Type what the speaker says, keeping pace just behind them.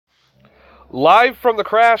Live from the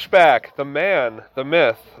Crashback, the man, the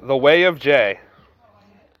myth, the way of Jay.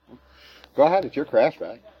 Go ahead, it's your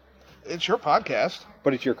Crashback. It's your podcast.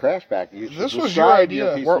 But it's your Crashback. This was your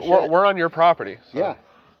idea. We're on your property. So. Yeah.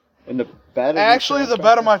 In the bed. Actually, the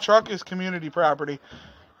bed of my truck is community property.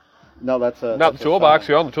 No, that's a... Not the toolbox.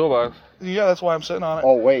 You own the toolbox. Yeah, that's why I'm sitting on it.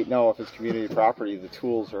 Oh, wait, no. If it's community property, the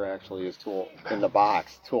tools are actually his tool in the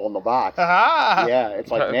box. Tool in the box. Aha! Yeah, it's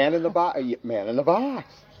like man in the box. Man in the box.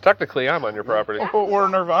 Technically, I'm on your property. Or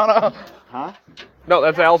Nirvana. Huh? No,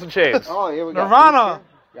 that's Alice in Chains. Oh, here we go. Nirvana!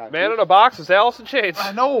 Man in a box is Alice in Chains.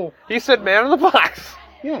 I know. He said man in the box.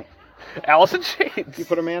 Yeah. Alice in Chains. You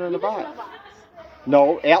put a man in the box.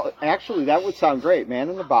 No, actually, that would sound great. Man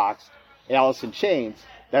in the box, Alice in Chains.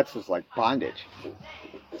 That's just like bondage.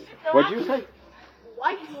 What'd you say?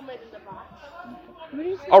 White woman in the box.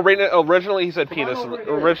 Originally he said penis.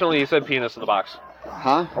 Originally he said penis in the box.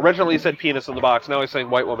 Huh? Originally he said penis in the box. Now he's saying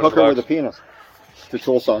white woman Hook in the her box. with a penis. It's a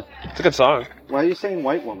Tool song. It's a good song. Why are you saying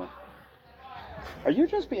white woman? Are you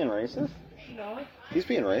just being racist? No. He's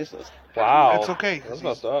being racist. Wow. It's okay. That's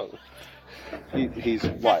messed up. He's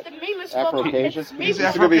what? The meme is Afro-Cajun? It's This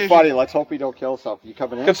is going to be funny. Let's hope he don't kill himself. You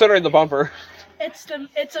coming in? Considering the bumper. It's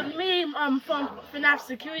a meme from FNAF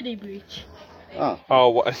Security Breach. Oh,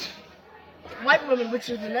 what? White woman, which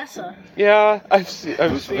is Vanessa. Yeah, I've seen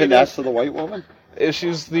Vanessa, the white woman?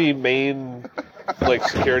 She's the main,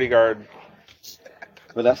 security guard.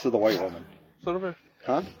 Vanessa, the white woman. Son of a...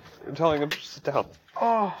 Huh? I'm telling him to sit down.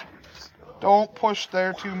 Oh, don't push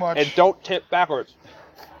there too much. And don't tip backwards.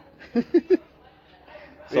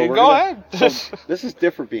 So go ahead. So this is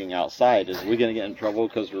different being outside. Is we going to get in trouble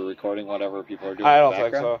because we're recording whatever people are doing I in don't the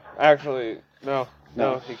think background? so. Actually, no,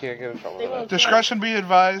 you can't get in trouble with that. Discretion be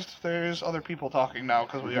advised. There's other people talking now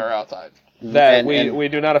because we are outside. That we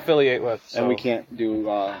do not affiliate with. So. And we can't do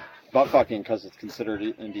butt fucking because it's considered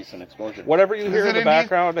indecent exposure. Whatever you hear in the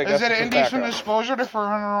background, I guess is it it's indecent background. exposure if we're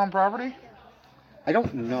on our own property? I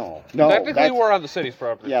don't know. No, technically we're on the city's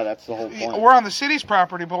property. Yeah, that's the whole point. We're on the city's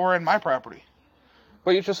property, but we're in my property.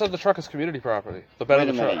 But you just said the truck is community property. The bed Wait of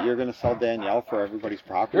a the minute, truck. you're going to sell Danielle for everybody's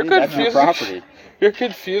property? You're That's your confusing. property. You're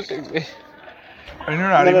confusing me. And you're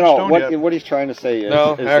not No. stoned What, yet. what he's trying to say is,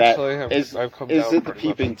 No, is actually, that I've come is down it the pretty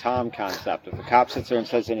much. peeping Tom concept? If the cop sits there and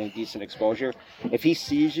says an indecent exposure, if he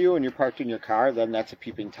sees you and you're parked in your car, then that's a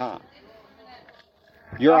peeping Tom.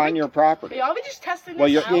 You're on your property. Wait, are we just testing this Well,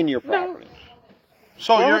 you're out? in your property.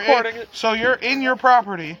 So We're you're recording it. So you're in your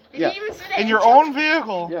property, Did Yeah. you even say that in your intro? own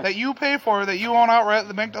vehicle Yeah. that you pay for, that you own outright,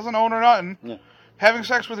 the bank doesn't own or nothing, Yeah. having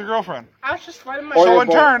sex with your girlfriend. I was just riding my Or So your in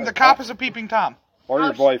boy- turn, the cop is a peeping Tom. Or your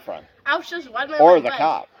Ouch. boyfriend. I was just riding my Or bike. the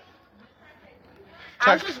cop.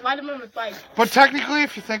 I was just riding my bike. But technically,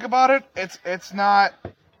 if you think about it, it's not.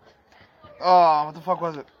 Oh, what the fuck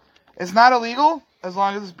was it? It's not illegal as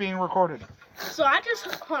long as it's being recorded. So I just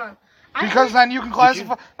hold on. Because then you can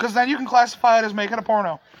classify. Because then you can classify it as making a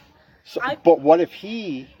porno. So, but what if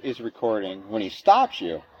he is recording when he stops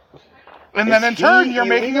you? And then in turn, you're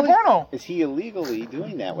making a illegally- porno. Is he illegally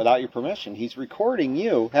doing that without your permission? He's recording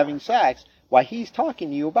you having sex while he's talking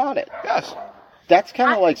to you about it. Yes. That's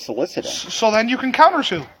kind of like soliciting. So then you can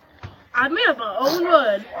countersue. I made up my own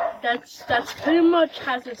word that's pretty much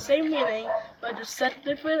has the same meaning, but just said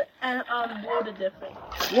different and worded different.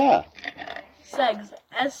 Yeah. Segs.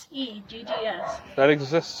 S-E-G-G-S. That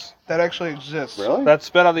exists. That actually exists. Really? That's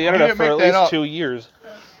been on the internet didn't for make at that least up. 2 years.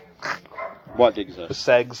 What The exists?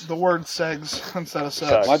 segs. The word segs instead of sex.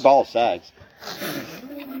 Sex. My ball sags.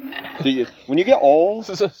 When you get old, This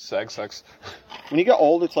is a sex. when you get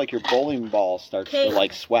old, it's like your bowling ball starts to Cave.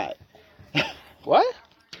 like sweat. What?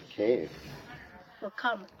 Cave. Will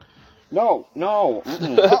come. No.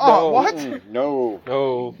 Mm-mm. What? Mm-mm. No.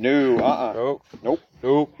 No. No. Nope. Nope.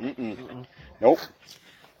 Nope. Mm-mm. Nope.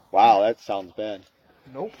 Wow, that sounds bad.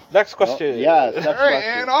 Nope. Next question. Yes. All Next right,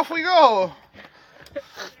 question. and off we go.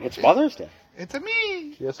 It's Mother's Day. It's a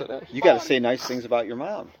me. Yes, it is. You got to say nice things about your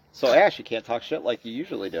mom. So Ash, you can't talk shit like you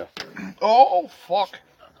usually do. Oh fuck.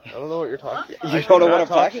 I don't know what you're talking. You don't know what I'm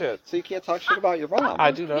talk talking. shit. So you can't talk shit about your mom.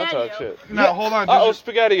 I do not Yeah, talk you. shit. Now hold on. Uh-oh, Does,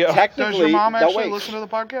 spaghetti. Technically, your mom no, actually wait. listen to the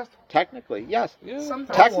podcast? Technically, yes. Yeah.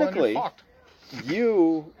 Sometimes. Technically, Well, then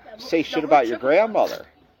you say shit about your grandmother.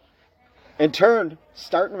 In turn,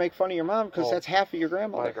 starting to make fun of your mom because Oh. that's half of your My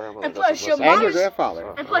grandmother. grandmother And plus, doesn't your listen. And mom your is-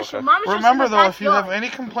 grandfather. And plus, Okay. your mom is Remember just in though, the if you have backyard. any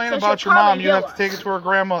complaint So about she'll your mom, probably you have yell to take it to her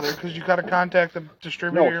grandmother because you got to contact the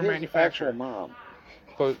distributor or No, his manufacturer. actual mom.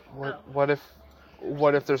 But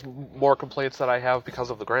what if there's more complaints that I have because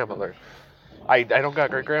of the grandmother? I don't got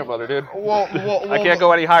great grandmother, dude. Well, I can't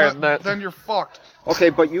go any higher than that. Then you're fucked. Okay,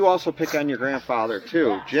 but you also pick on your grandfather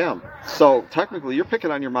too, Jim. So technically, you're picking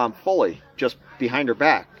on your mom fully, just behind her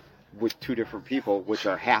back. with two different people, which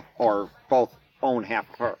are half or both own half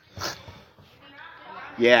of her.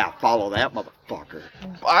 Yeah, follow that motherfucker.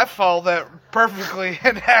 I followed that perfectly,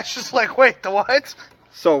 and Ash is like, wait, the what?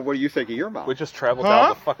 So, what do you think of your mom? We just traveled down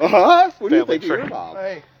the fucking. What do you family think of your tree. mom?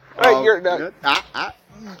 Hey, Hey, you're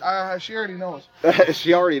not. she already knows.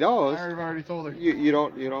 She already knows. I've already told her. You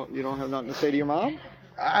don't have nothing to say to your mom?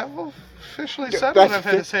 I've officially said That's what I've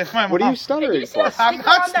had to say to my mom. What are you Did stuttering you see for? the sticker I'm not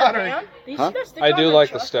on that stuttering. van? Did you Huh? see that sticker I on do that like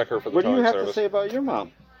the truck? sticker for the What do you towing have service. to say about your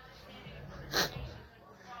mom?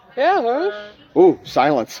 Yeah, huh? Ooh,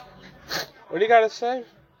 silence. What do you got to say?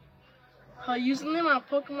 Her username on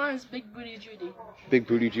Pokemon is Big Booty Judy. Big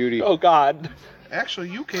Booty Judy. Oh God. Actually,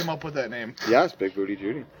 you came up with that name. Yes, Big Booty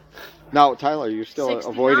Judy. Now, Tyler, you're still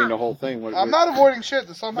 69. avoiding the whole thing. I'm not avoiding shit.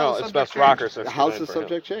 Somehow No, the it's subject best changed. rocker 69 How's the for him.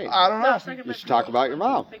 subject change? I don't No, know. it's not gonna You be should talk about your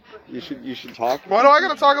mom. Big Booty. You should talk. Why do I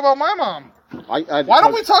gotta talk about my mom? Why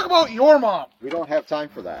don't we talk about your mom? We don't have time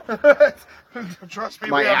for that. Trust me,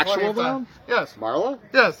 My we have plenty actual of time. mom? Yes, Marla?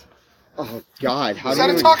 yes. Oh God! Instead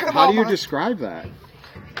of talking how do about you my- describe that?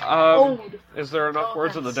 Old. Is there enough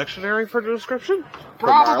words in the dictionary for the description?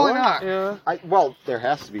 Probably Marla? not. Yeah. Well, there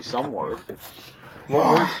has to be some word.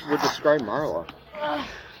 What words would describe Marla? Well,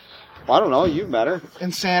 I don't know. You've met her.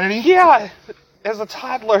 Insanity. Yeah. As a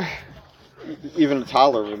toddler. Even a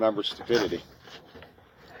toddler remembers stupidity.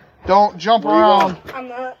 Don't jump Where you around. I'm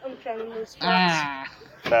not. I'm trying to lose spots. Ah.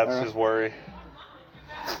 That's his worry.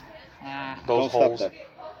 Don't Those step holes. there.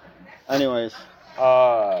 Anyways,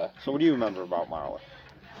 Uh. so what do you remember about Marla?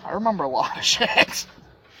 I remember a lot of shit.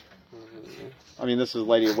 I mean, this is a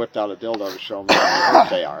lady who whipped out a dildo to show me her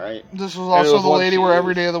birthday, all right? This was also was the one lady she where every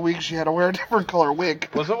used. day of the week she had to wear a different color wig.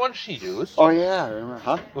 Was it one she used? Oh yeah, I remember.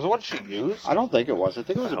 Huh? Was it one she used? I don't think it was. I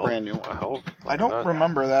think it was a I brand new one. hope I don't not.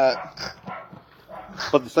 remember that.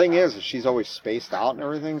 But the thing is she's always spaced out and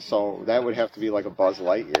everything, so that would have to be like a Buzz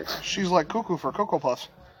Lightyear. She's like cuckoo for Cocoa Puffs.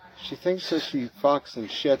 She thinks that she fucks and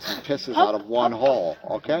shits and pisses out of one hole,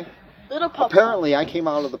 okay? Little puppy. Apparently, I came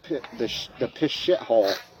out of the piss shit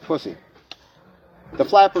hole pussy. The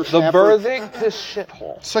flapper The snapper. birthing piss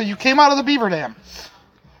shithole. So you came out of the beaver dam.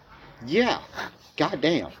 Yeah. God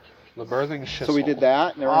damn. The birthing shithole. So we did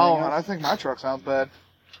that and everything Oh, and I else. think my truck sounds bad.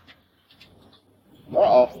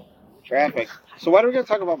 Uh-oh. Traffic. So why do we gotta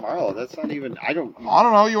talk about Marlo? That's not even, I don't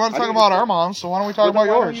know. You want to How talk do you- about our moms, so why don't we talk Well, about then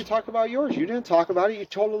why don't yours? you talk about yours? You didn't talk about it. You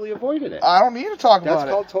totally avoided it. I don't need to talk That's about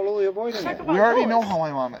called totally avoiding Talk it. it. about We already yours. know how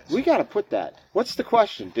my mom is. We got to put that. What's the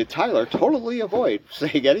question? Did Tyler totally avoid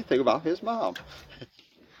saying anything about his mom?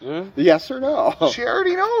 Yeah. Yes or no? She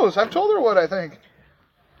already knows. I've told her what I think.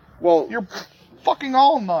 Well, You're fucking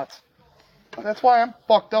all nuts. That's why I'm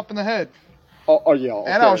fucked up in the head. oh yeah.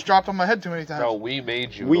 Okay. And I was dropped on my head too many times. No, we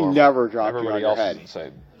made you. We normal. never dropped you on Everybody your else head. is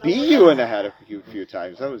insane. Beat you in the head a few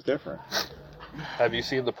times. That was different. Have you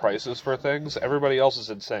seen the prices for things? Everybody else is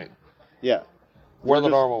insane. Yeah. We're the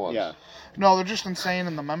just- normal ones. Yeah. No, they're just insane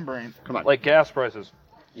in the membrane. Come on. Like gas prices.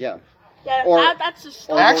 Yeah. Yeah, Or- that's just.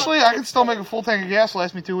 or- Actually, I can still make a full tank of gas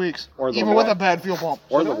last me 2 weeks. Or the Even with woke- a bad fuel pump.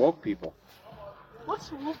 Or the woke people.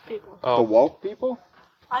 What's wolf people? The Oh woke people?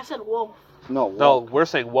 I said wolf. No. Woke. no, we're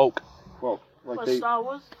saying woke. Woke. Like What they. Star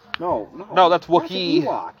Wars? No. No, that's an Wookiee.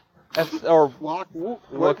 Ewok. That's, or Wok. Wookie.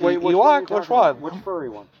 Wookiee. Which Ewok? one are you Which talking about? one? Which furry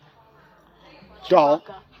one? Doll.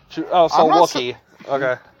 Chewbacca. oh, so I'm not Wookiee.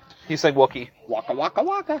 Okay, he's saying Wookiee. Waka waka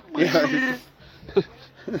waka. Yeah.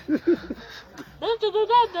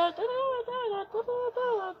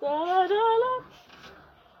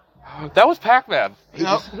 That was Pac-Man.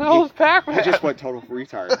 Yep. That was Pac-Man. He just went total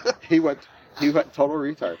retard. He went total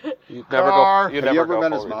retard. You never Car. go. Have never you ever go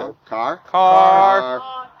met full his mom? retard. Car? Car.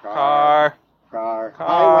 Car. Car.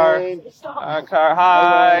 Hi, Wayne. Car.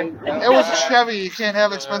 Hi. It was a Chevy. You can't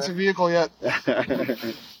have expensive vehicle yet.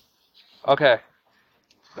 Okay.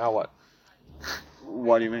 Now what?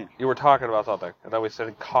 What do you mean? You were talking about something, and then we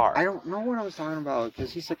said car. I don't know what I was talking about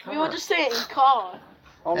because he said car. We were just saying car.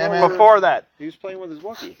 Oh, Hey, no, man. Before that. he was playing with his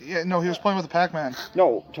Wookiee. Yeah, no, he was playing with the Pac-Man.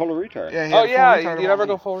 No, total retard. Yeah, he Oh had a full yeah, retard you never on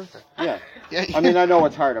go me. full retard. Yeah. Yeah, I mean, I know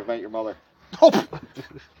it's hard. I've met your mother. Oh,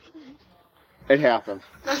 It happened.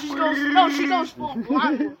 No, she goes full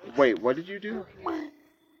blonde. Wait, what did you do?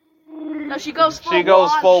 No, she goes full She goes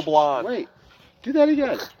blonde. full blonde. Wait, do that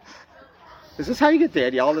again. Is this how you get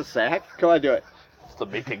Danielle in the sack? Come on, do it. It's the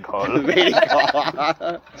meeting call. The mating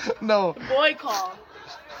call. no. Boy call.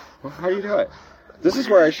 How do you do it? This is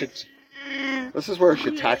where I should. This is where I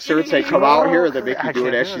should text her and say, "Come out here," and then make you do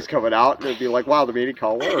it as she's coming out, and it'd be like, "Wow, the meeting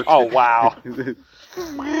call worked." Oh wow.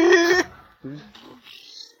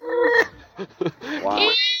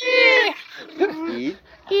 Wow. E?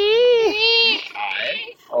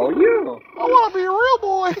 Oh, you. I want to be a real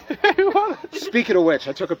boy. Speaking of which,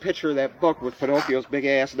 I took a picture of that book with Pinocchio's big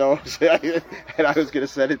ass nose, and I was gonna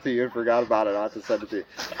send it to you and forgot about it. I have to send it to you.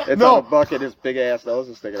 It's on a book, and his big ass nose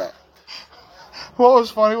is sticking out. What was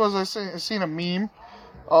funny was I seen a meme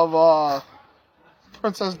of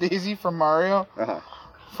Princess Daisy from Mario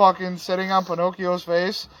fucking sitting on Pinocchio's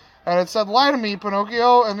face, and it said, "Lie to me,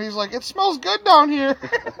 Pinocchio," and he's like, "It smells good down here."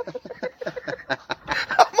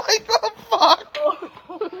 I'm like, what the fuck?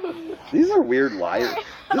 These are weird live.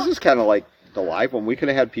 This is kind of like the live one. We could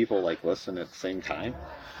have had people like listen at the same time.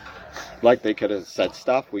 Like they could have said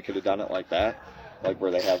stuff. We could have done it like that, like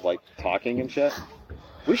where they have like talking and shit.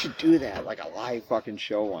 We should do that, like a live fucking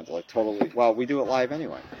show once, like totally. Well, we do it live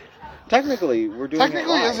anyway. Technically, we're doing it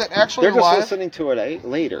live. Is it actually They're just live? listening to it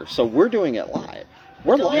later, so we're doing it live.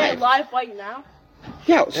 We're Doing live. it live right now?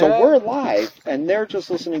 Yeah, so we're live, and they're just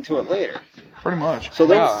listening to it later. Pretty much. So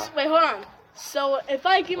Wait, they're hold on. So if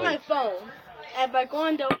I give my phone, and if I go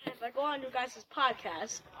on your guys'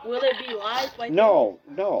 podcast, will it be live right no.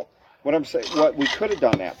 What I'm saying, what we could have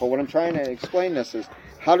done that, but what I'm trying to explain this is,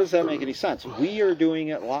 how does that make any sense? We are doing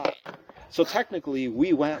it live, so technically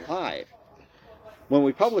we went live. When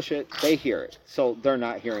we publish it, they hear it, so they're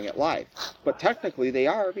not hearing it live. But technically they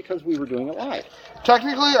are because we were doing it live.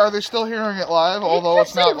 Technically, are they still hearing it live? Although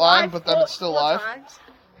it's not live, but then it's still live. Times.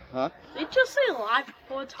 Huh? They just say live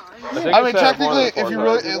 4 times. I mean, technically, if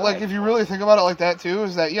you really think about it like that too,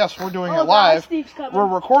 is that yes, we're doing it live. We're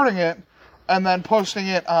recording it and then posting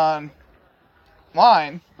it online.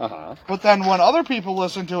 But then when other people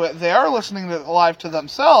listen to it, they are listening to it live to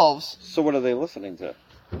themselves. So what are they listening to?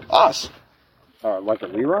 Us. Like a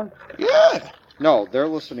rerun? Yeah. No, they're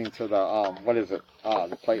listening to the what is it?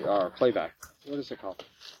 The playback. What is it called?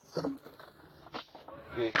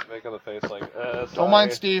 Making the face like. Don't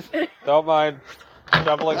mind Steve. Don't mind.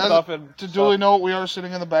 Shoveling stuff in. To duly note, we are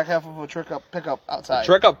sitting in the back half of a pickup outside.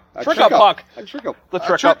 Trick up puck. A trick up. The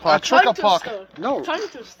trick up puck. A trick up puck. No,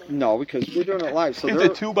 because we're doing it live. So it's a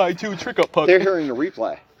 2x2 trick up puck. They're hearing the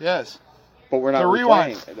replay. Yes. But we're not the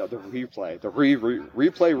replaying. The replay. The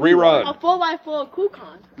replay rerun. A 4x4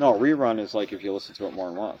 Kukan. No, rerun is like if you listen to it more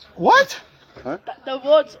than once. What? Huh? The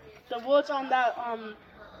words on that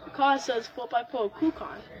card says 4x4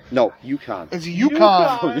 Kukan. No, Yukon. It's a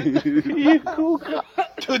Yukon. Kukan.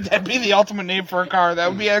 Dude, that'd be the ultimate name for a car. That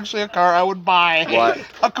would be actually a car I would buy. What?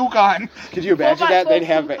 A Kukan. Could you imagine that?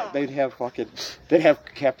 4x4 They'd have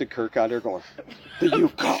Captain Kirk on there going, the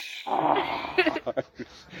Yukon.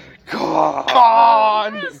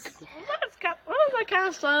 God. What does that kind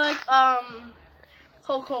of sound like?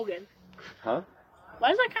 Hulk Hogan. Huh? Why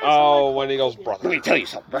does that kind of sound like when he goes, brother. Let me tell you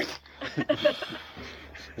something, right?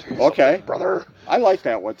 Okay. Brother. I like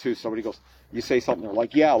that one, too. Somebody goes, you say something, they're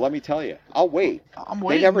like, yeah, let me tell you. I'll wait. I'm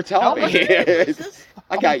waiting. They never tell me.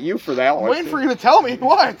 I got you for that one. I'm waiting for you to tell me.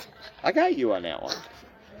 What? I got you on that one.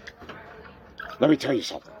 Let me tell you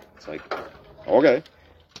something. It's like, okay.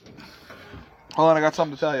 Hold on, I got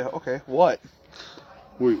something to tell you. Okay, what?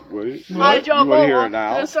 Wait. My job. You want to hear it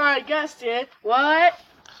now? Sorry, I guessed it. What?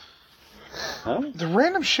 Huh? The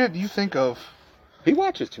random shit you think of. He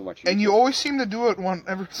watches too much. And you always seem to do it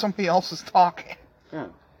whenever somebody else is talking. Yeah.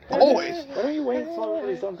 Always. Why don't you wait until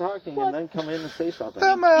everybody's done talking and then come in and say something?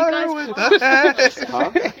 The matter with that?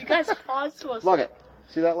 Huh? You guys pause to us. Look it.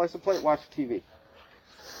 See that license plate? Watch TV.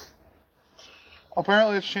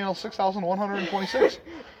 Apparently it's channel 6126.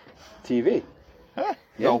 TV. Huh?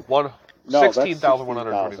 No, No,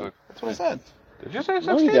 16,126. That's what I said. Did you say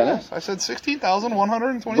No, 16? you didn't. I said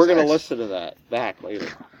 16,126. We're going to listen to that back later.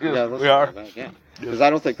 Yeah, listen we are. to that, yeah. Because I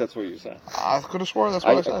don't think that's what you said. I could have sworn that's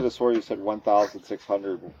what I I could said. have swore you said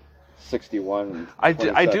 1,661. I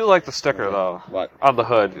do like the sticker, though. What? On the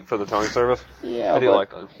hood for the towing service. Yeah, I do like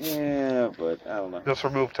that. Yeah, but I don't know. Just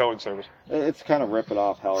remove towing service. It's kind of ripping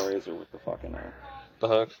off Hellraiser with the fucking... The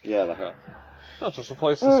hook. yeah, the hook. No, just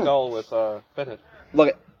replace the skull with Pinhead. Look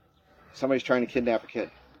it. Somebody's trying to kidnap a kid.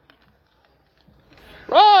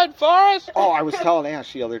 Run, Forrest! Oh, I was telling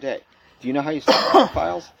Ash the other day. Do you know how you stop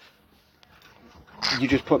pedophiles? You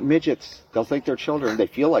just put midgets. They'll think they're children. They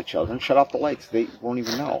feel like children. Shut off the lights. They won't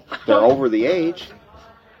even know. They're over the age.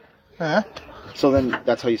 Yeah. So then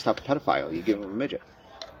that's how you stop a pedophile. You give them a midget.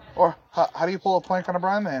 Or how do you pull a plank on a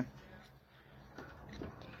blind man?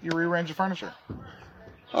 You rearrange the furniture.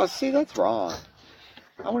 Oh, see, that's wrong.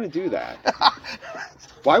 I want to do that.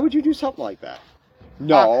 Why would you do something like that?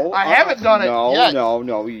 No. I haven't done it yet.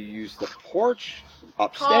 No. You use the porch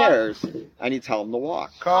upstairs and you tell them to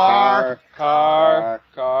walk. Car. Hi.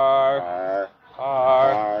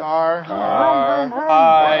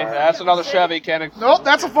 That's another Chevy, Kenny. Nope,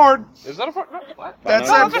 that's a Ford. Is that a Ford? No, what? That's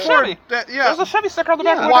No, that it's a Ford. Chevy. Yeah. There's a Chevy sticker on the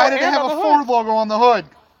back. Yeah. window Why did it and have on a the Ford hood. logo on the hood?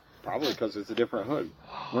 Probably because it's a different hood.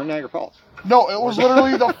 We're in Niagara Falls. No, it was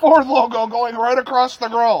literally the Ford logo going right across the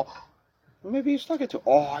grill. Well, maybe he stuck it to.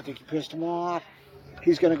 Oh, I think you pissed him off.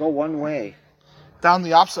 He's gonna go one way. Down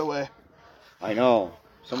the opposite way. I know.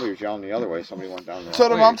 Somebody was yelling the other way. Somebody went down the So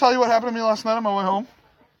other did way. Mom tell you what happened to me last night on my way home?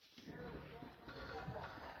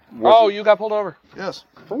 You got pulled over Yes.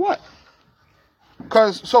 For what?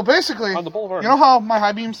 So basically, on the boulevard. you know how my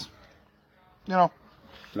high beams, No.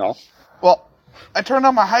 well, I turned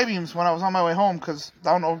on my high beams when I was on my way home because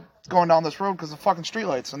I don't know going down this road because of fucking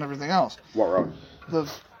streetlights and everything else. What road? The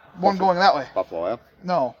one going that way. Buffalo Ave?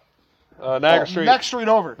 No. Niagara Street. Next street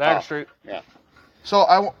over. Niagara Street. Yeah. So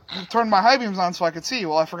I turned my high beams on so I could see.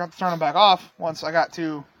 Well, I forgot to turn them back off once I got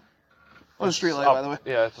to. What was a street light, by the way?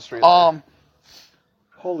 Yeah, it's a street light.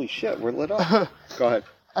 Holy shit, we're lit up. Go ahead.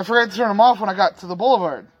 I forgot to turn them off when I got to the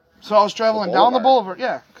boulevard. So I was traveling down the boulevard.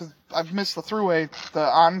 Yeah, because I've missed the throughway, the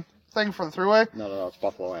on thing for the throughway. No, it's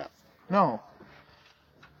Buffalo Ave. No.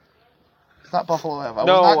 It's not Buffalo Ave. I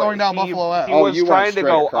No, was not going down he- Buffalo Ave. he was you trying went to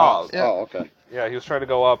straight go across. up. Yeah. Oh, okay. Yeah, he was trying to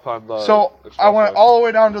go up on the. So I went expressway. all the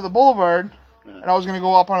way down to the boulevard, and I was going to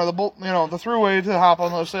go up onto the the throughway to hop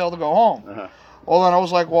on the sale to go home. Uh-huh. Well, then I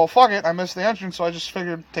was like, well, fuck it. I missed the entrance, so I just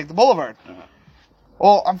figured take the boulevard. Uh-huh.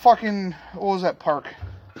 Well, I'm fucking, what was that park?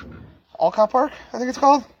 Alcott Park, I think it's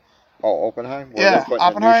called? Oh, Oppenheim? Where Yeah, they're putting the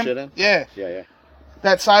new Oppenheim. shit in? Yeah. Yeah.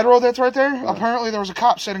 That side road that's right there, apparently there was a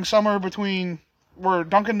cop sitting somewhere between where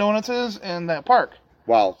Dunkin' Donuts is and that park.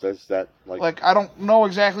 Wow, is that Like, I don't know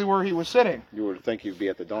exactly where he was sitting. you would think you'd be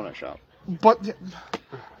at the donut shop? But,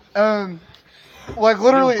 like,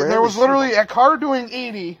 literally, there was literally a car doing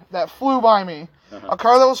 80 that flew by me. Uh-huh. A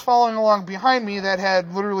car that was following along behind me that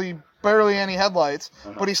had literally barely any headlights,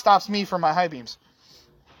 but he stops me for my high beams.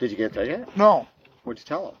 Did you get a ticket? No. What'd you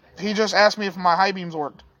tell him? He just asked me if my high beams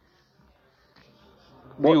worked.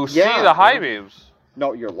 You see the high beams.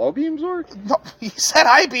 No, your low beams work? No, he said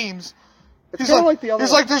high beams. It's kind of like the other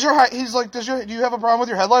He's one. like, do you have a problem with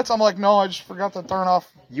your headlights? I'm like, no, I just forgot to turn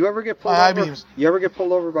off. You ever get pulled My high over? beams. You ever get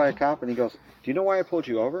pulled over by a cop and he goes, "Do you know why I pulled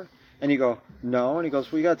you over?" And you go, "No." And he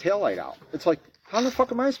goes, "Well, you got a taillight out." It's like, how the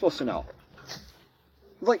fuck am I supposed to know?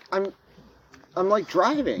 Like, I'm like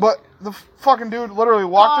driving. But the fucking dude literally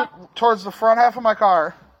walked it towards the front half of my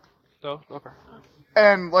car, No, okay.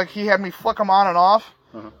 and like he had me flick them on and off.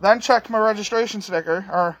 Uh-huh. Then checked my registration sticker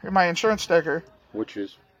or my insurance sticker Which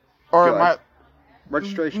is or Good. my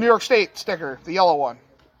registration. New York State sticker, the yellow one.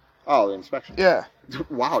 Oh, the inspection. Yeah.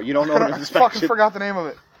 Wow, you don't know what an I inspection. fucking forgot the name of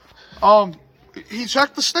it. He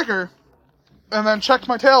checked the sticker, and then checked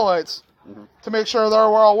my taillights to make sure they were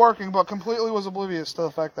all working, but completely was oblivious to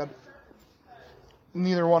the fact that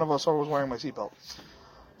neither one of us was wearing my seatbelt.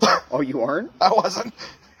 Oh, you aren't? I wasn't.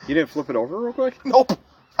 You didn't flip it over real quick? Nope.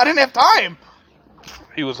 I didn't have time.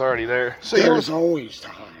 He was already there. So he was always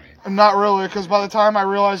time. not really, because by the time I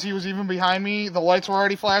realized he was even behind me, the lights were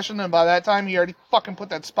already flashing, and by that time he already fucking put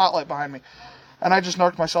that spotlight behind me, and I just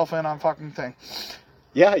narked myself in on fucking thing.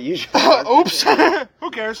 Yeah, you should. Oops.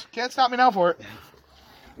 Who cares? Can't stop me now for it.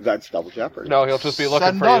 That's double jeopardy. No, he'll just be Said looking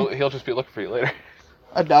and for done. you. He'll just be looking for you later.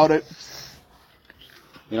 I doubt it.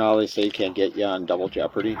 You know how they say you can't get you on double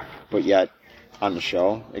jeopardy, but yet on the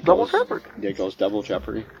show it Double goes, jeopardy. It goes double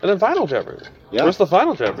jeopardy. And then Final Jeopardy. Yeah. Where's the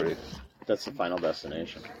Final Jeopardy? That's the final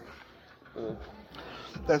destination.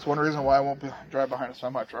 That's one reason why I won't drive behind a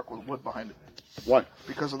semi-truck with wood behind it. What?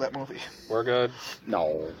 Because of that movie. We're good.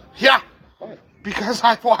 No. Yeah! What? Because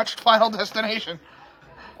I watched Final Destination.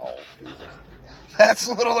 Oh. That's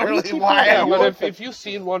literally why I But won't. if you've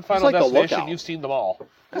seen one Final like The Destination, Lookout. you've seen them all.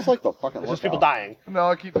 It's like the fucking It's just people lookout. dying. No,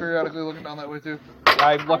 I keep periodically looking down that way too.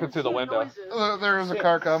 I'm looking through the window. There is a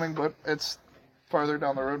car coming, but it's farther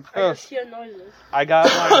down the road. I just hear noises. I got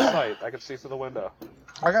line of sight. I can see through the window.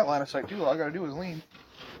 I got line of sight too. All I gotta do is lean.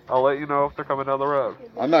 I'll let you know if they're coming down the road.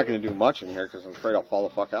 I'm not going to do much in here because I'm afraid I'll fall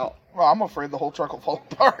the fuck out. Well, I'm afraid the whole truck will fall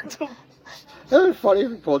apart. Isn't it funny if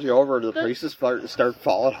we pulled you over and the pieces start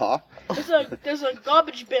falling off? There's a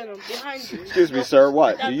garbage bin behind you. Excuse me, sir.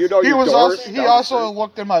 What? Do you know he your was doors? also, he down the also street?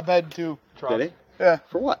 looked in my bed too. Truck. Did he? Yeah.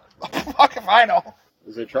 For what? Fuck if I know.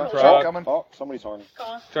 Is it a truck? Truck. Coming. Oh, somebody's horning.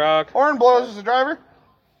 Truck. Horn blows as a driver.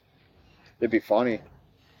 It'd be funny.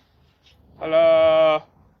 Hello.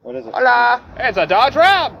 What is it? Hola. It's a Dodge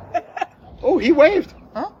Ram. Oh, he waved.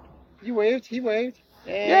 Huh? He waved. He waved.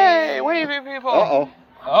 Yay, waving people. Uh-oh.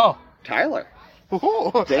 Oh, Tyler.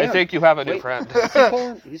 Ooh. Damn. I think you have a new Wait. friend.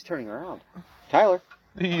 He's turning around. Tyler.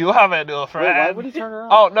 You have a new friend. Wait, why would he turn around?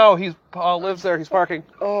 Oh no, he's lives there. He's parking.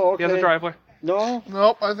 Oh, okay. He has a driveway. No,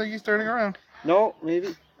 Nope, I think he's turning around. no,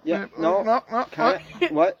 maybe. Yeah, no. No. Kinda.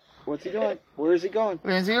 What? What's he doing? Where is he going?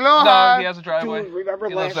 Lindsay No, Lohan. he has a driveway. Dude, remember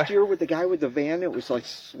He lives last there. year with the guy with the van that was like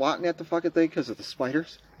swatting at the fucking thing because of the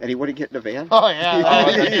spiders? And he wouldn't get in the van? Oh, yeah. Oh,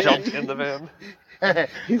 and then jumped in the van.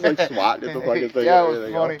 He's like swatting at the fucking thing. Yeah, it There was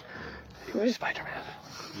they funny. go. Spider-Man.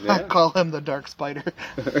 I Yeah. call him the Dark Spider.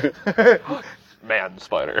 Man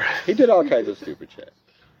spider. He did all kinds of stupid shit.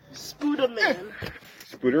 Spooderman.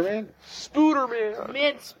 Spooderman? Spooderman.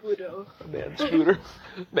 Man Spoodo. Man spooder.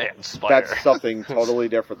 Man spider. That's something totally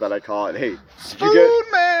different that I call it. Hey, did you Spoon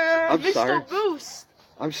get... Man. I'm sorry. Mr. Boost.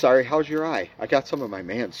 I'm sorry, how's your eye? I got some of my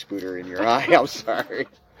man spooter in your eye. I'm sorry.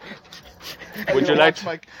 Would you like?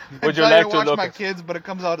 Would you like to watch look? my kids, but it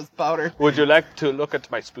comes out as powder. Would you like to look at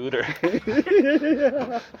my spooder?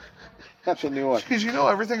 That's a new one. Because you know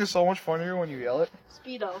everything is so much funnier when you yell it.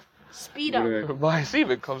 Speedo. Speedo. My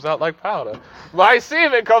semen comes out like powder. My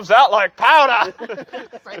semen comes out like powder.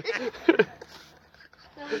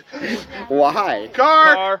 Why?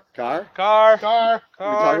 Car. Car. Car? Car. Car. We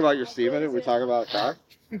talking about your semen and we talking about car?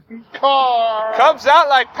 Car. Comes out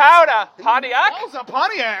like powder. Pontiac. That was a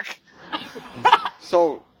Pontiac.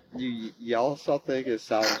 So, you yell something, it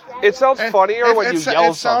sounds... It sounds funnier when you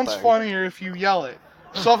yell It sounds something. funnier if you yell it.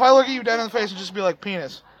 So if I look at you dead in the face and just be like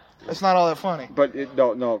penis, it's not all that funny. But,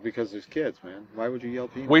 no, because there's kids, man. Why would you yell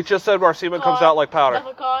penis? We just said our semen comes out like powder.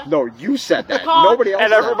 Car. No, you said that. Car. Nobody else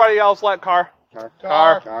And said everybody else like car. Car.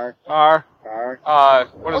 Car. Car. Car. Car.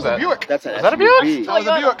 What That is was a that? Buick. That's an Is that a SUV. Buick? That was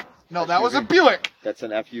a Buick. No, that was a Buick. That's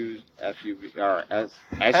an SUV. Or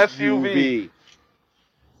SUV.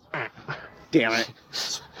 Damn it.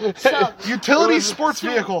 Sub. Utility sports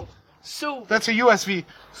vehicle. SUV. That's a USV.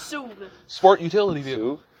 SUV. Sport utility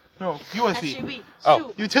vehicle. No, USV. SUV.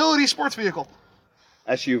 Oh. Utility sports vehicle.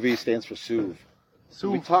 SUV stands for SUV.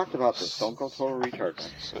 We talked about this. Don't go total retard.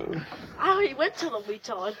 Man. I already went to the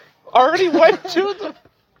retard. Already went to the.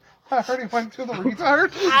 I already went to the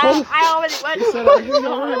retard. I already went to Said the I didn't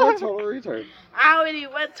know retard. I went total retard. I already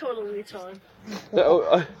went to the retard.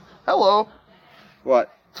 Hello.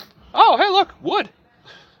 What? Oh, hey, look, wood.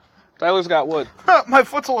 Tyler's got wood. My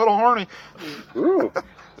foot's a little horny. Ooh.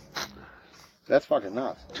 That's fucking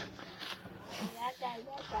nuts.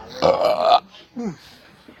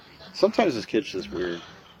 Sometimes this kid's just weird.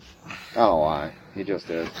 I don't know why. He just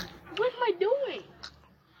is. What am I doing?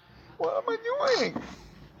 What am I doing?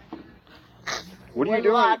 What are you What do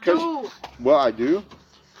doing? I 'Cause- do? What I do?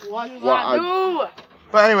 What do Well, I do?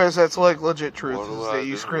 But anyways, that's like legit truth. What do Is I that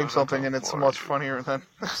you do scream when I something come and it's for much you? funnier than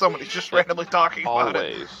somebody just randomly talking about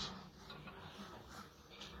it. Always.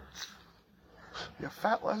 You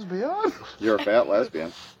fat lesbian. You're a fat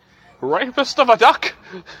lesbian. Rapist of a duck.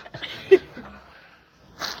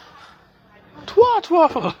 Twat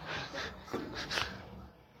waffle.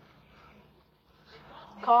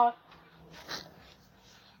 Car.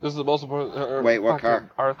 This is the most important. Wait, what car?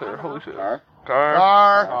 Arthur. Holy shit. Car? Car.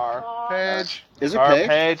 Car. Car. Page. Is it Car. Paige?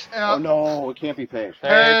 Page. Yeah. Oh no, it can't be Paige.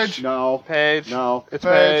 Page. No. Page. No. It's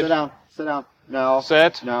Page. Page. Sit down. Sit down. No.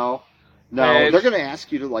 Sit. No. No. Page. They're gonna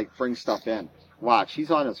ask you to like bring stuff in. Watch, he's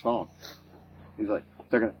on his phone. He's like,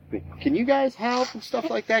 they're gonna be, can you guys help and stuff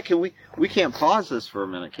like that? Can we can't pause this for a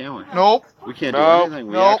minute, can we? Nope. We can't Nope. do anything.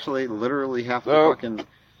 We Nope. actually literally have to Nope. fucking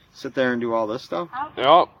sit there and do all this stuff.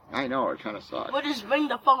 Yep. I know, it kinda sucks. We'll just bring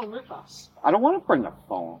the phone with us. I don't wanna bring the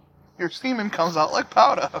phone. Your semen comes out like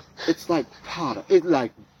powder. It's like powder. It's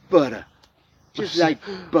like butter. Just like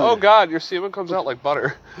butter. Oh God, your semen comes out like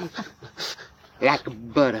butter. Like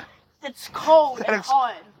butter. It's cold That and is-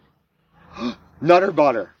 hard. Nutter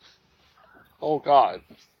butter. Oh God.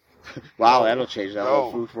 Wow, that'll change that whole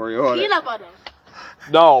No. food for you, won't it? Peanut butter.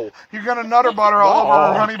 No. You're gonna nutter butter all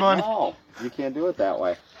over her honey bun. No, you can't do it that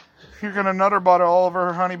way. You're gonna nutter butter all over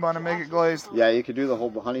her honey bun and make it glazed. Yeah, you could do the whole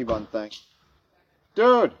honey bun thing.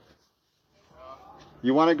 Dude!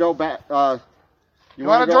 You want to go back? You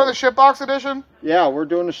wanna join the shitbox edition? Yeah, we're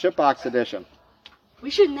doing the shitbox edition. We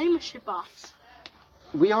should name a shitbox.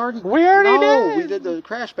 We already We no, did. we did the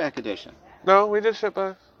Crashback edition. No, we did shit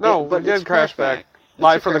back. No, Yeah, but we did it's Crashback. Crashback.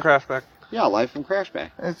 Live It's from a the Crashback. Yeah, live from Crashback.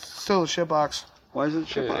 It's still a shitbox. Why is it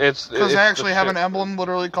shitbox? It's Because it's they actually the have shit. an emblem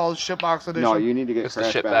literally called shitbox edition. No, you need to get It's the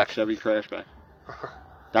Crashback. shitback. Chevy Crashback.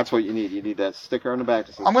 That's what you need. You need that sticker on the back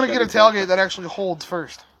that says I'm gonna get a Chevy tailgate Crashback. that actually holds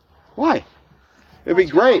first. Why? It'd be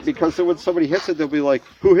great because then when somebody hits it, they'll be like,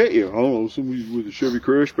 "Who hit you?" Oh, somebody with a Chevy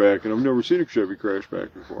Crashback, and I've never seen a Chevy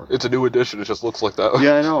Crashback before. It's a new edition. It just looks like that.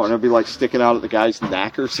 Yeah, I know, and it'll be like sticking out at the guy's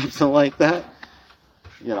neck or something like that.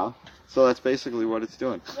 You know, so that's basically what it's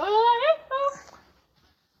doing.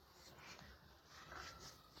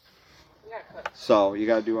 So you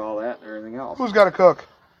got to do all that and everything else. Who's got to cook?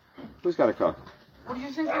 Who's got to cook? What do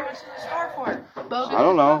you think they went to the store for? I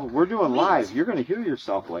don't know. We're doing live. You're gonna hear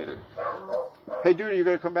yourself later. Hey, dude, are you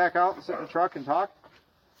gonna come back out and sit in the truck and talk?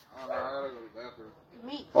 Oh, no, I gotta go to the bathroom.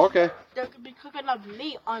 Meat. Okay. They could be cooking up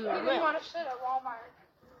meat on the grill. want to sit at Walmart.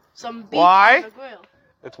 Some beef Why? on the grill.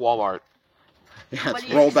 It's Walmart. Yeah, But it's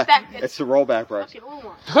you rollback. expect It's the rollback brush. Fucking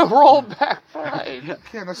Walmart. Roll back fried.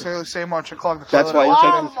 Can't necessarily say much or clog the That's toilet.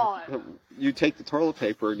 why Walmart. you take the toilet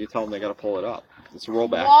paper and you tell them they gotta pull it up. It's a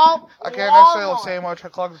rollback. I can't necessarily say much. I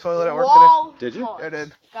clogged the toilet at work today. Walmart. Did you? I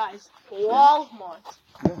did. Guys, Walmart.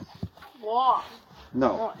 Wall.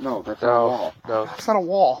 No, that's not a No, wall. no. It's not a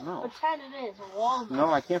wall. No, Pretend it is. Walmart. no,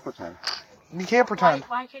 I can't pretend. You can't pretend.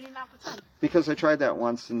 Why can't you not pretend? Because I tried that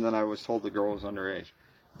once and then I was told the girl was underage.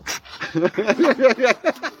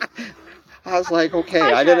 I was like, okay,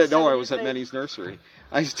 I didn't know I was at Minnie's nursery.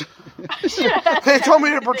 I st- They told me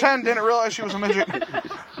to pretend, didn't realize she was a midget.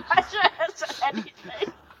 I should have said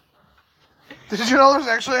anything. Did you know there's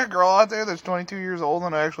actually a girl out there that's 22 years old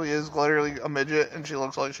and actually is literally a midget and she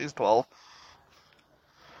looks like she's 12?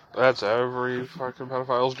 That's every fucking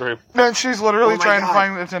pedophile's dream. And she's literally Oh my trying to God.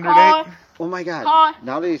 find a Tinder Car. date. Oh my god. Car.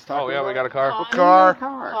 Now that he's talking Oh yeah, we got a car. Car.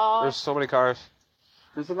 car. There's so many cars.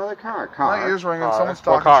 There's another car. My Car. ears ringing. Car. Someone's What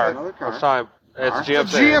talking car? shit. Another car. What's time? It's Car.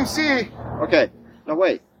 It's GMC. GMC. Okay. Now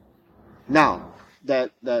wait. Now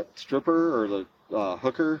that stripper or the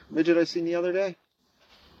hooker midget I seen the other day.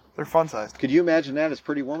 They're fun sized. Could you imagine that as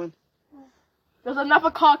Pretty Woman? There's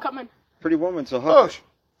another car coming. Pretty Woman's a Oh, hooker.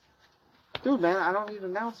 Dude, man, I don't need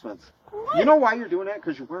announcements. You know why you're doing that?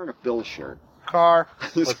 Because you're wearing a Bill shirt. car.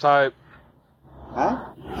 What type? Huh?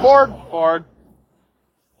 Ford. Ford.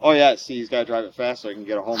 Oh yeah. See, he's got to drive it fast so he can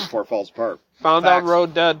get it home before it falls apart. Found Facts. down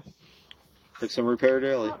road dead. Fix some repair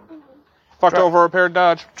daily. Fucked over repaired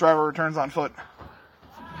Dodge. Driver returns on foot.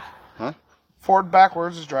 Huh? Ford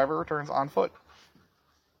backwards is driver returns on foot.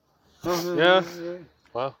 Yeah.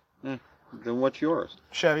 Well, Then what's yours?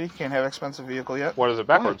 Chevy can't have expensive vehicle yet. what is it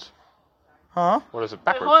backwards? Huh? What is it Wait,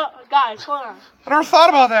 backwards? hold on. Guys, hold on. I never thought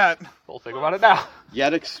about that. We'll think about it now.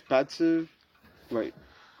 Yet expensive. Wait.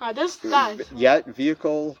 This guys. Yet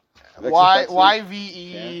vehicle.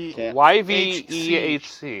 YVE. Can't.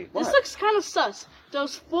 YVEHC. What? This looks kind of sus.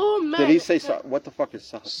 Those four men. Did he say so? What the fuck is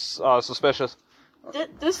sus? Suspicious.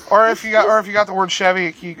 This. Or if you got the word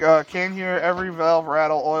Chevy, you can hear every valve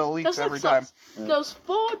rattle, oil leaks This every looks time. sus.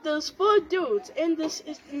 Those four dudes in this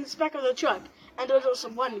back of the truck, and there's also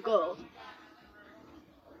one girl.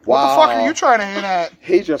 What the fuck are you trying to hit at?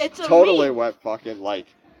 He just It's a totally meme. went fucking like,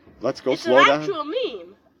 let's go It's slow an down. actual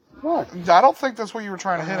meme. What? I don't think that's what you were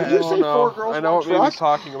trying to hit Did you at. say four girls, I know one what movie he's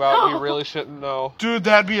truck? talking about. He really shouldn't know. Dude,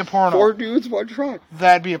 that'd be a porno. Four dudes, one truck.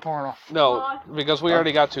 That'd be a porno. No, because we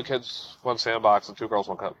already got 2 kids, 1 sandbox, and 2 girls,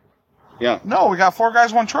 1 cup. Yeah. No, we got 4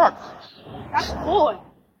 guys, 1 truck. That's four.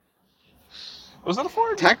 Was that a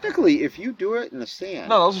Ford? Technically, if you do it in the sand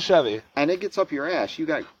No, that was a Chevy. and it gets up your ass, you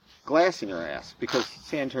got glass in your ass because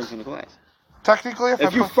sand turns into glass. Technically,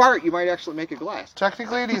 If you fart, you might actually make a glass.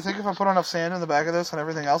 Technically, do you think if I put enough sand in the back of this and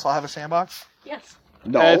everything else, I'll have a sandbox? Yes.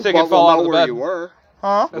 No, I think but it fell we'll out know of the where bed. you were.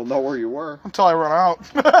 Huh? We'll know where you were. Until I run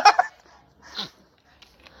out.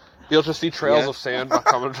 You'll just see trails Yeah. of sand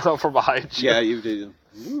coming from behind you. Yeah, you did.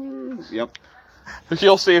 Yep.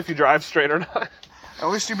 You'll see if you drive straight or not. At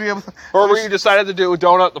least you'd be able to. Or where you decided to do a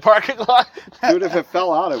donut in the parking lot. Dude, if it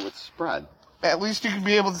fell out, it would spread. At least you could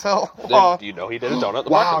be able to tell. Then you know he did a donut in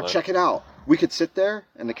the Wow, parking lot. check it out. We could sit there,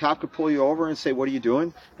 and the cop could pull you over and say, "What are you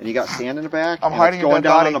doing?" And you got sand in the back. I'm and hiding it's a going dead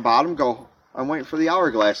down body. on the bottom. Go. I'm waiting for the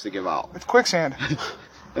hourglass to give out. It's quicksand.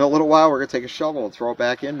 In a little while, we're gonna take a shovel and throw it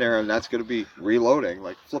back in there, and that's gonna be reloading,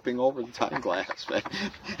 like flipping over the time glass. Man,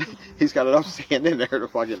 he's got enough sand in there to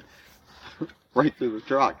fucking right through the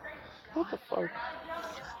truck. What the fuck?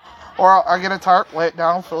 Or I get a tarp, lay it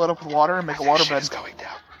down, fill it up with water, and make a water bed. Shit's going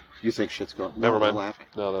down. You think shit's going? Never they're mind. laughing.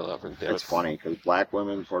 No, they're laughing. Damn It's it. funny because black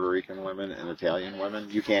women, Puerto Rican women, and Italian women,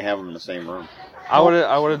 you can't have them in the same room. I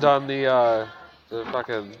would have done the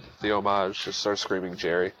fucking the homage. Just start screaming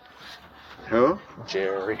Jerry. Who?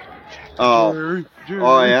 Jerry. Oh,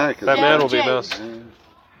 oh yeah. 'cause That man will be Jane.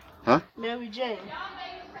 missed. Mary Jane.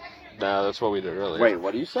 Nah, that's what we did earlier. Wait,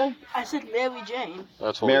 what do you say? I said Mary Jane.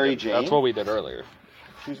 That's what Mary we did. Jane? That's what we did earlier.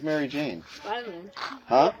 Who's Mary Jane? Spider-Man.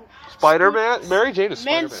 Huh? Spider-Man? Mary Jane is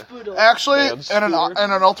Man Spider-Man. Spoodle. Actually, Man, in an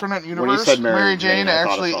Stewart. alternate When you universe, said Mary Jane Jane, I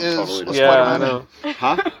thought of actually something is totally a different. Yeah, I Spider-Man. know.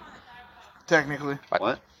 Huh? Technically.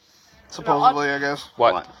 What? Supposedly, I guess.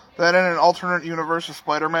 What? That in an alternate universe of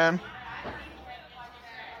Spider-Man,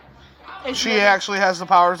 It's she Mary- actually has the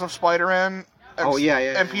powers of Spider-Man. Oh, yeah,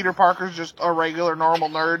 yeah, And yeah. Peter Parker's just a regular, normal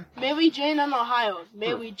nerd. Mary Jane in Ohio.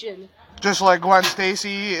 Mary Jane. Just like Gwen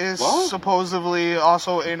Stacy is What? supposedly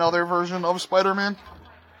also another version of Spider-Man.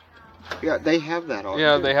 Yeah, they have that already.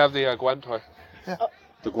 Yeah, they have the Gwen toy.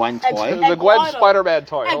 The Gwen toy? The Gwen Eguado. Spider-Man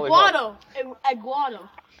toy. Holy fuck. Eguado.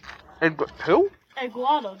 Who?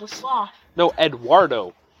 Eguado, the sloth. No,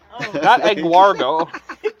 Eduardo. Oh. Not Eduardo.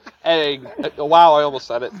 Wow, I almost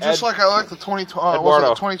said it. Just like I like the Eduardo.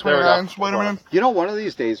 2029 Spider-Man. You know, one of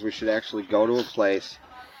these days we should actually go to a place,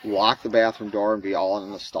 lock the bathroom door, and be all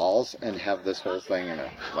in the stalls, and have this whole thing in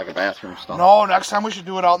like a bathroom stall. No, next time we should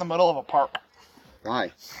do it out in the middle of a park.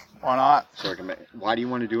 Why? Why not? So why do you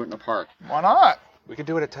want to do it in a park? Why not? We could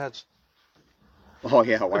do it at Ted's. Oh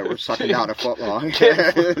yeah, why we're sucking down a foot long.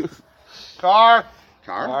 Car.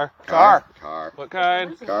 Car? Car. Car. What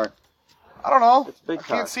kind? Car. I don't know. It's a big I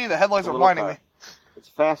car. can't see. The headlights It's a are little blinding car. me. It's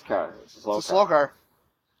a fast car. It's a slow It's a slow car.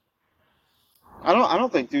 I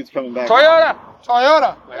don't think dude's coming back. Toyota!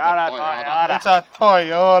 Toyota. Toyota. It's a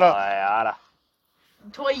Toyota. Toyota.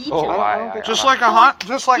 Toyota. Oh, I don't think Just like a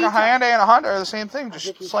Hyundai and a Honda are the same thing.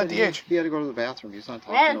 Just slight the age. He had to go to the bathroom. He's not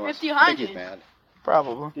talking Man, to us. 50, I think he's 100. mad.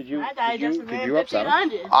 Probably. Did you? My dad Did just you, ran did you upset him?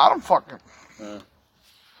 1500. I don't fucking.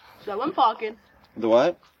 So I'm parking. The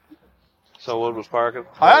what? So one was parking.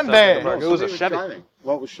 Hyundai. It was a Somebody Chevy. driving.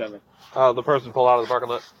 What was Chevy? The person pulled out of the parking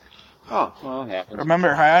lot. Oh, well, it happens.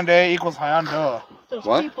 Remember, Hyundai equals Honda. Those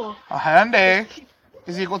What? people. A Hyundai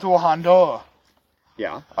is equal to a Honda.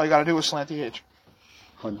 Yeah. All you gotta do is slant the H.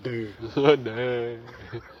 Hyundai. Hyundai.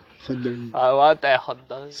 Hyundai. I want that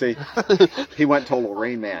Hyundai. See, he went total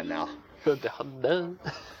Rain Man now. The Hyundai.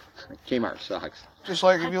 Kmart sucks. Just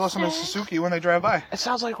like if you listen to Suzuki when they drive by. It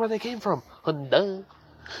sounds like where they came from. Hyundai.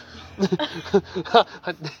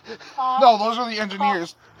 No, those are the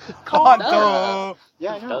engineers. Honda.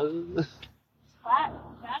 Yeah, I know.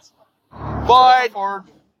 That's Boy! Ford.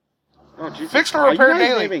 Oh, Jesus. Fixed or Are repaired you guys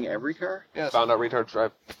daily. naming every car? Yes. Found out retards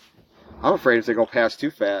drive. I'm afraid if they go past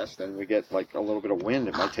too fast and we get like a little bit of wind,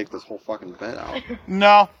 it might take this whole fucking bed out.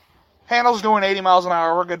 No. Handle's doing 80 miles an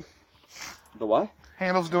hour. We're good. The what?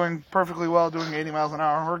 Handle's doing perfectly well, doing 80 miles an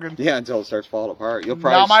hour. We're good. Yeah, until it starts falling apart. You'll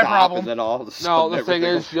probably Not my stop problem. and then all of a No, sudden the thing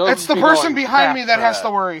everything is, you'll It's the be person going behind me fast that for has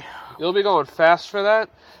to worry. You'll be going fast for that.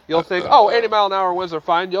 You'll think, oh, 80 mile an hour winds are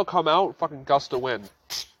fine. You'll come out, fucking gust of wind.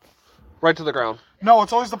 Right to the ground. No,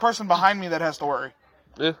 it's always the person behind me that has to worry.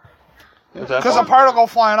 Yeah. Is that Because a fun? part will go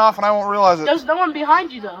flying off and I won't realize it. There's no one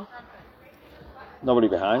behind you though. Nobody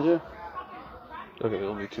behind you? Okay,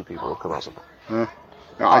 only two people. Come on.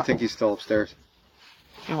 No, I think he's still upstairs.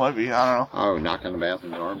 He might be. I don't know. I would knock on the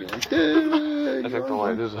bathroom door and be like, I think the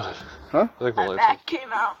light is on. Huh? I think the light's on. That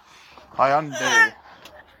came out. Hyundai.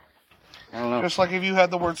 I don't know. Just like if you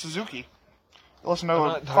had the word Suzuki. Listen to I'm a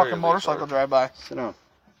not entirely fucking motorcycle drive by. Sit down.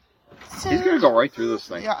 He's gonna go right through this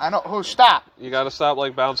thing. Yeah, I know. Who? Stop. You gotta stop,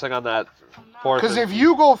 like, bouncing on that portion. Because if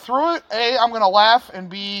you go through it, A, I'm going to laugh, and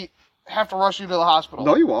B, have to rush you to the hospital.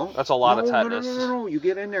 No, you won't. That's a lot of No, tetanus. No. You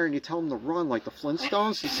get in there and you tell them to run like the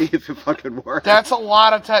Flintstones to see if it fucking works. That's a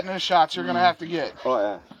lot of tetanus shots you're going to have to get. Oh,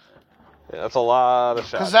 yeah. Yeah, that's a lot of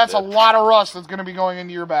shots. Because that's a dude. lot of rust that's going to be going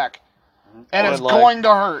into your back. And Or it's like- going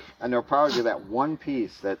to hurt. And they'll probably do that one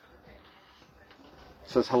piece that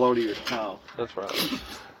says hello to your cow. That's right.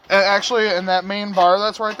 And actually, in that main bar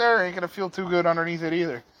that's right there, ain't going to feel too good underneath it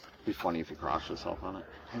either. It'd be funny if you cross yourself on it.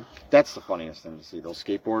 That's the funniest thing to see. Those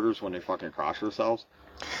skateboarders when they fucking cross themselves.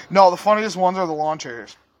 No, the funniest ones are the lawn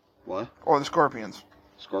chairs. What? Or the scorpions.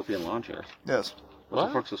 Scorpion lawn chairs. Yes. What the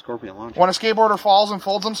What? fuck's a scorpion lawn chair? When a skateboarder falls and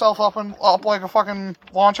folds himself up like a fucking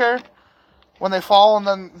lawn chair, when they fall and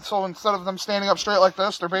then, so instead of them standing up straight like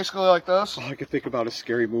this, they're basically like this. Oh, I could think about a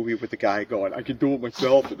scary movie with the guy going, I can do it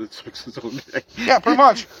myself, and it's his own thing. Yeah, pretty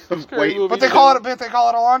much. Wait, movie. But they call it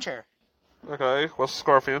a lawn chair. Okay, what's the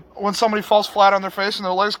scorpion? When somebody falls flat on their face and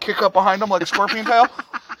their legs kick up behind them like a scorpion tail.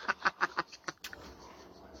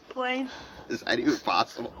 Plane. is that even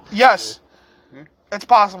possible? Yes. It's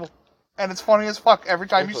possible. And it's funny as fuck every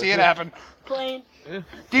time you see it happen. Plane.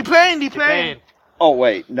 Deplane. Oh,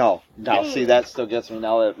 wait, no. Now, see, that still gets me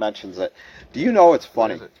now that it mentions it. Do you know it's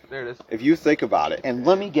funny? There it is. If you think about it, and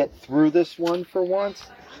let me get through this one for once.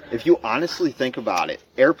 If you honestly think about it,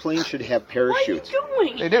 airplanes should have What are you parachutes.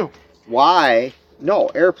 doing? They do. Why? No,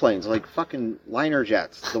 airplanes, like fucking liner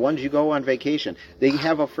jets, the ones you go on vacation. They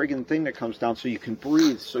have a friggin' thing that comes down so you can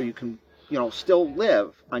breathe, so you can, still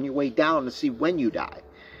live on your way down to see when you die.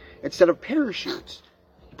 Instead of parachutes.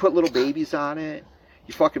 You put little babies on it,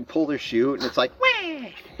 you fucking pull their chute, and it's like, wah!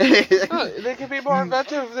 They can be more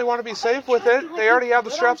inventive if they want to be safe with it. They already have the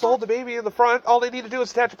straps to hold the baby in the front. All they need to do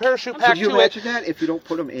is attach a parachute pack Could you to it. imagine that? If you don't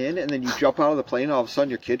put them in, and then you jump out of the plane, all of a sudden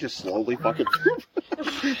your kid just slowly fucking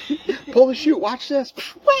pull the chute. Watch this.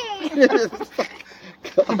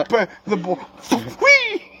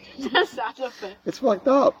 Whee! That's not a fit. It's fucked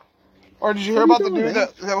up. Or did you What hear are you about the doing, dude man?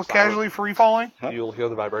 that was casually free falling? Huh? You'll hear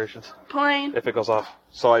the vibrations Plane. if it goes off.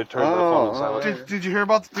 So I turned my phone on silent. Did you hear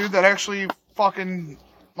about the dude that actually fucking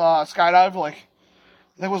skydived? Like,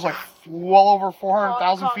 it was like well over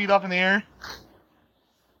 400,000 feet up in the air.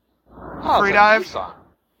 Oh, Free it's a dive? Nissan.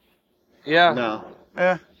 Yeah. No.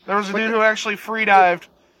 Yeah, there was a dude who actually free dived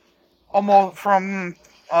almost from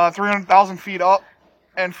 300,000 feet up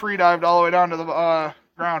and free dived all the way down to the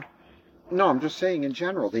ground. No, I'm just saying in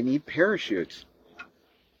general, they need parachutes.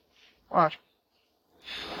 Watch.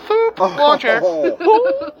 Boop, launcher.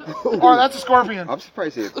 Oh. Or that's a scorpion. I'm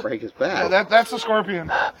surprised he didn't break his Yeah, back. that's the scorpion.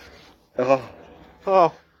 Oh.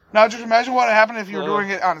 Oh, Now just imagine what would happen if you were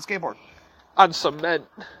doing it on a skateboard. on cement.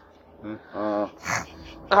 Well,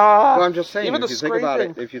 I'm just saying, even if the you think about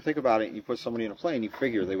it, scraping. you put somebody in a plane, you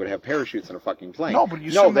figure they would have parachutes in a fucking plane. No, but you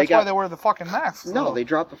assume that's got, why they wear the fucking masks. No, though. they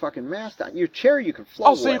drop the fucking mask down. Your chair you can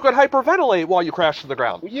float Oh, so you with. could hyperventilate while you crash to the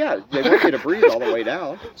ground. Well, yeah, they want you to breathe all the way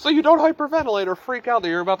down. So you don't hyperventilate or freak out that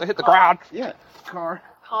you're about to hit the ground. Yeah. Car.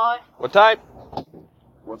 Car. What type?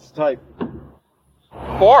 What's the type?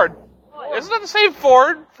 Ford. Isn't that the same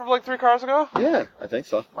Ford from like 3 cars ago? Yeah, I think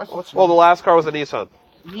so. Well, the last car was a Nissan.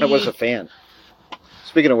 That was a fan.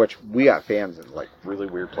 Speaking of which, we got fans in like really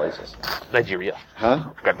weird places. Nigeria. Huh?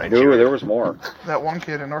 Got No, Nigeria. there was more. That one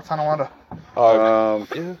kid in North Tonawanda.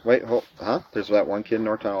 Yeah. Wait, huh? There's that one kid in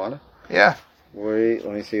North Carolina? Yeah. Wait,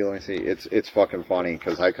 let me see. It's fucking funny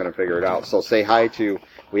because I couldn't figure it out. So say hi to,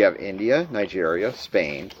 we have India, Nigeria,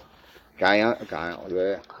 Spain, Guyana,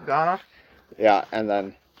 Ghana. yeah, and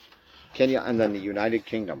then Kenya, and then the United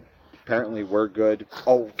Kingdom. Apparently we're good.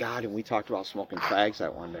 Oh, God, and we talked about smoking fags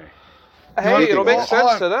that one day. Hey, it'll make sense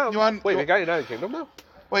hold to on. them. Wait, we got United Kingdom now?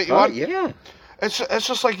 Wait, you want? Yeah. It's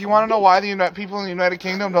just like you want to know why the people in the United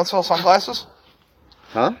Kingdom don't sell sunglasses.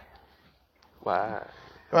 Huh? Wow.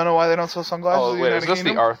 You want to know why they don't sell sunglasses Oh, in the wait, is United this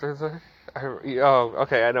Kingdom? the Arthur thing? Oh,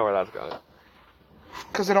 okay, I know where that's going.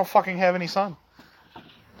 Because they don't fucking have any sun.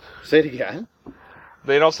 Say it again.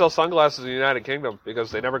 They don't sell sunglasses in the United Kingdom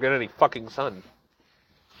because they never get any fucking sun.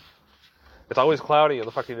 It's always cloudy in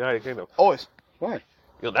the fucking United Kingdom. Always. Why?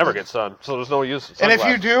 You'll never get sun, so there's no use in And sunglasses.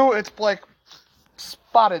 if you do, it's like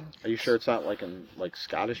spotted. Are you sure it's not like in like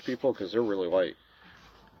Scottish people? Because they're really white.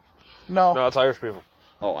 No. No, it's Irish people.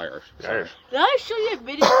 Oh, Irish. Sorry. Irish. Did I show you a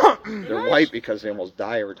video? They're white because they almost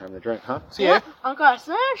die every time they drink, huh? Yeah. Oh gosh,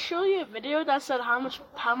 did I show you a video that said how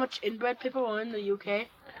much inbred people were in the UK?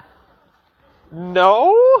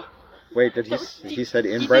 No? Wait, did he said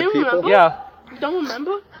you inbred didn't people? remember? Yeah. You don't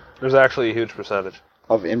remember? There's actually a huge percentage.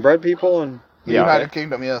 Of inbred people? And The Yeah. United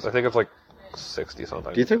Kingdom, yes. I think it's like 60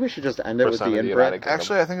 something. do you think we should just end it with Percent the of the inbred? United Kingdom.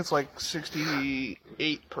 Actually, I think it's like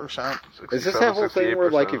 68%. Is this that whole thing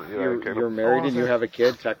where, like, if 67% of the United Kingdom. you're married Oh, and you okay. have a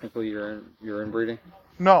kid, technically you're inbreeding?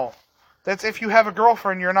 No. That's if you have a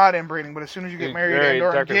girlfriend, you're not inbreeding, but as soon as you get You're married married, and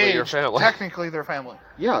or technically you're engaged, family. technically they're family.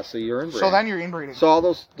 Yeah, so you're inbreeding. So then you're inbreeding. So all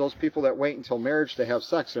those people that wait until marriage to have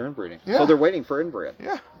sex, they're inbreeding. Yeah. So they're waiting for inbred.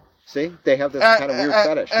 Yeah. See, they have this kind of weird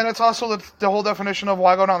fetish. And it's also the whole definition of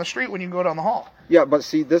why go down the street when you can go down the hall. Yeah, but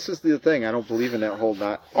see, this is the thing. I don't believe in that whole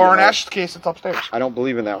not. Or in Ash's case, it's upstairs. I don't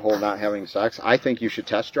believe in that whole not having sex. I think you should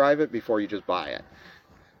test drive it before you just buy it.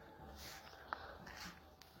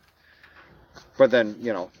 But then,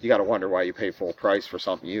 you got to wonder why you pay full price for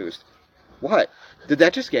something used. What? Did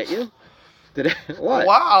that just get you? Did it? What?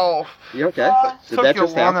 Wow. You okay? Did Took that you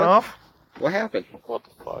just long happen? enough. What happened? What the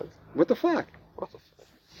fuck? What the fuck? What the fuck?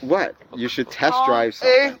 What? You should test drive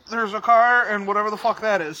something. Hey, there's a car and whatever the fuck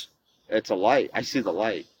that is. It's a light. I see the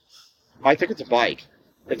light. I think it's a bike.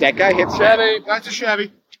 If that guy hits Chevy! That's a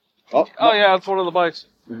Chevy. Oh, Oh, yeah, it's one of the bikes.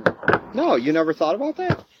 no, you never thought about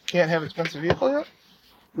that? Can't have expensive vehicle yet?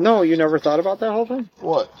 No, you never thought about that whole thing?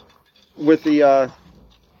 What? With the,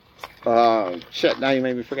 shit, now you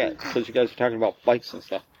made me forget, because you guys are talking about bikes and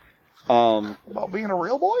stuff. About being a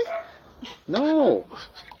real boy? No.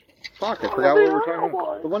 Fuck, I forgot what we were talking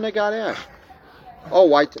about. The one that got Ash. Oh,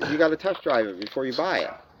 why, you gotta test drive it before you buy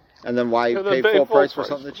it. And then why And then pay pay full full price for price.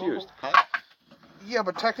 something that's used? Huh? Yeah,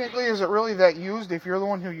 but technically, is it really that used if you're the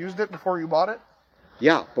one who used it before you bought it?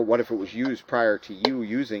 Yeah, but what if it was used prior to you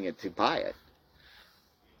using it to buy it?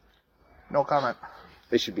 No comment.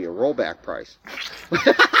 They should be a rollback price.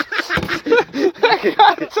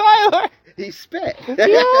 Tyler! He spit.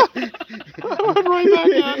 I went right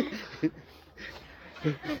back in.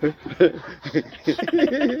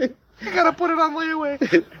 You gotta put it on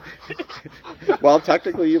layaway. Well,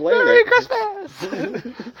 technically you laid Merry it. Christmas!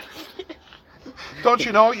 Don't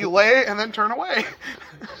you know? You lay and then turn away.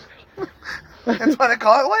 That's why they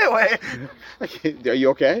call it layaway. Are you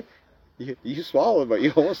okay? You swallowed, but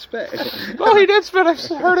you almost spit. Oh, he did spit. I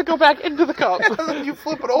heard it go back into the cup. And then you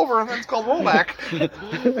flip it over, and then it's called rollback.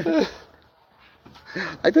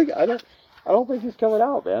 I don't think he's coming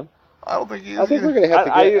out, man. I don't think he is. I think we're either. gonna have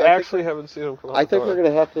to. I actually haven't seen him come out. I think we're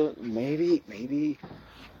gonna have to. Maybe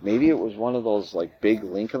it was one of those like big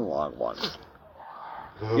Lincoln Log ones.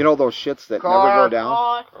 You know those shits that never go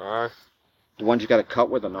down. The ones you got to cut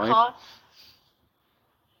with a knife.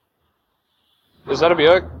 Is that a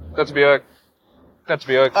Buick? That's a Buick. That's a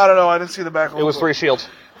Buick. I don't know. I didn't see the back. It was 3 Shields.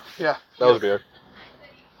 Yeah. That was a Buick.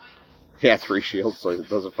 Yeah, 3 shields, so it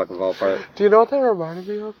doesn't fucking fall apart. Do you know what that reminded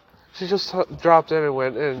me of? She just dropped in and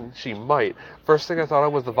went in. She might. First thing I thought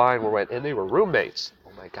of was the Vine where went, and they were roommates.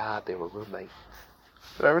 Oh my God, they were roommates.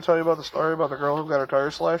 Did I ever tell you about the story about the girl who got her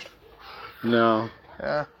tires slashed? No.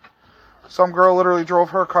 Yeah. Some girl literally drove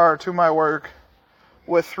her car to my work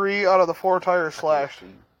with 3 out of the 4 tires slashed.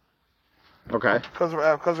 Okay. Because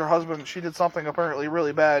her husband, she did something apparently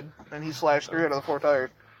really bad, and he slashed 3 out of the 4 tires.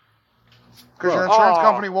 Because your insurance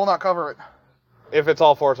company will not cover it. If it's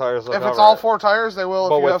all 4 tires, they'll If cover it's all it. 4 tires, they will.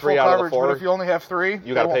 But If you with have full 3 out of the coverage, 4, but if you only have 3,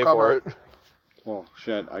 you gotta pay cover for it. Oh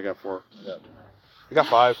shit! I got 4. Yeah. You got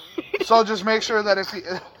 5. So just make sure that if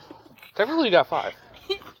Technically, you got 5.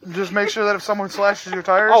 if someone slashes your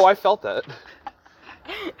tires. Oh, I felt that.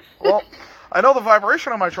 Well, I know the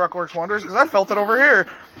vibration on my truck works wonders because I felt it over here.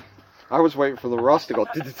 I was waiting for the rust to go.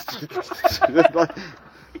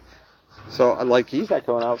 So, like, he's not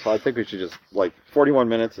going out, so I think we should just, 41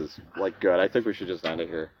 minutes is, good. I think we should just end it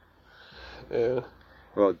here. Yeah.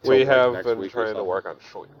 Well, We have next been week or trying to something. work on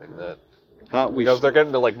shortening that. We Because they're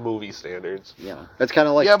getting to, movie standards. Yeah. It's kind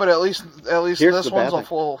of like... Yeah, but at least Here's this the one's bad a thing.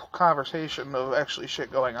 full conversation of actually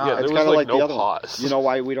shit going on. Yeah, it's there kind was, of like no the other pause. one. You know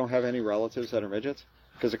why we don't have any relatives that are midgets?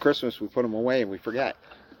 Because at Christmas we put them away and we forget.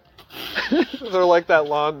 They're like that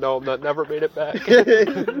lawn gnome that never made it back.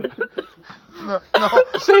 No,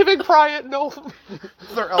 Saving Private Gnome.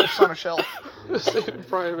 they're elves on a shelf. Saving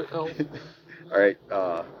Private Gnome. All right.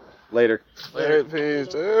 Later.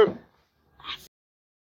 Peace.